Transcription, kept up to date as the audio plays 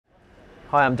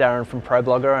Hi, I'm Darren from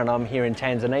ProBlogger and I'm here in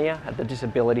Tanzania at the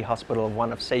Disability Hospital of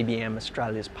one of CBM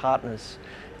Australia's partners.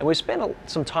 And we spent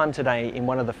some time today in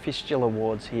one of the fistula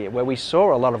wards here where we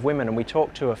saw a lot of women and we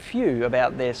talked to a few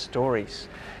about their stories.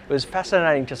 It was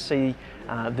fascinating to see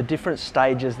the different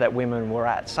stages that women were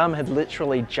at. Some had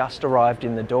literally just arrived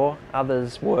in the door,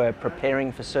 others were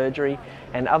preparing for surgery,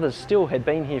 and others still had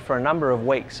been here for a number of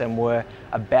weeks and were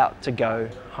about to go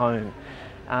home.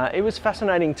 It was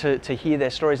fascinating to hear their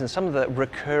stories and some of the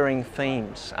recurring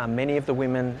themes. Many of the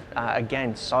women,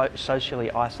 again,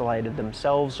 socially isolated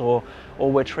themselves or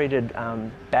were treated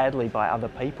badly by other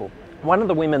people. One of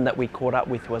the women that we caught up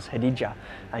with was Hadija.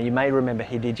 You may remember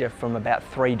Hadija from about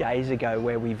 3 days ago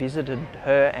where we visited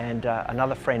her and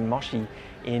another friend, Moshi,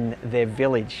 in their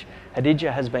village.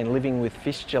 Hadija has been living with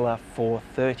fistula for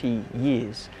 30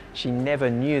 years. She never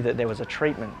knew that there was a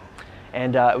treatment.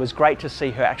 And it was great to see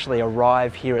her actually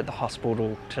arrive here at the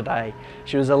hospital today.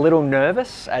 She was a little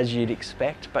nervous, as you'd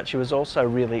expect, but she was also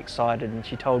really excited, and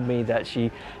she told me that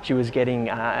she was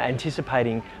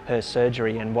anticipating her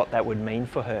surgery and what that would mean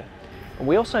for her.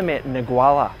 We also met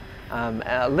Ngwala,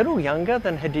 a little younger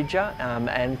than Hadija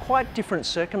and quite different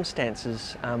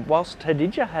circumstances. Whilst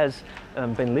Hadija has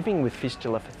been living with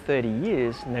fistula for 30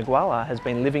 years, Ngwala has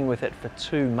been living with it for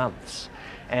 2 months.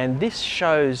 And this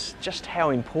shows just how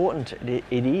important it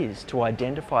is to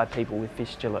identify people with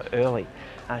fistula early.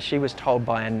 She was told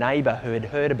by a neighbour who had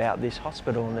heard about this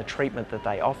hospital and the treatment that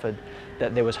they offered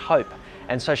that there was hope.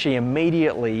 And so she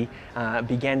immediately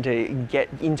began to get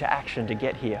into action to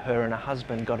get here. Her and her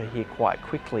husband got her here quite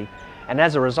quickly. And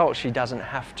as a result, she doesn't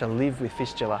have to live with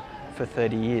fistula for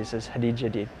 30 years as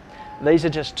Hadija did. These are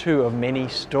just 2 of many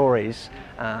stories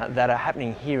that are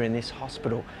happening here in this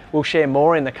hospital. We'll share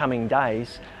more in the coming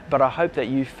days, but I hope that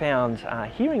you found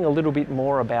hearing a little bit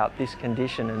more about this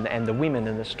condition and the women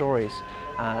and the stories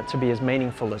to be as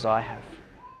meaningful as I have.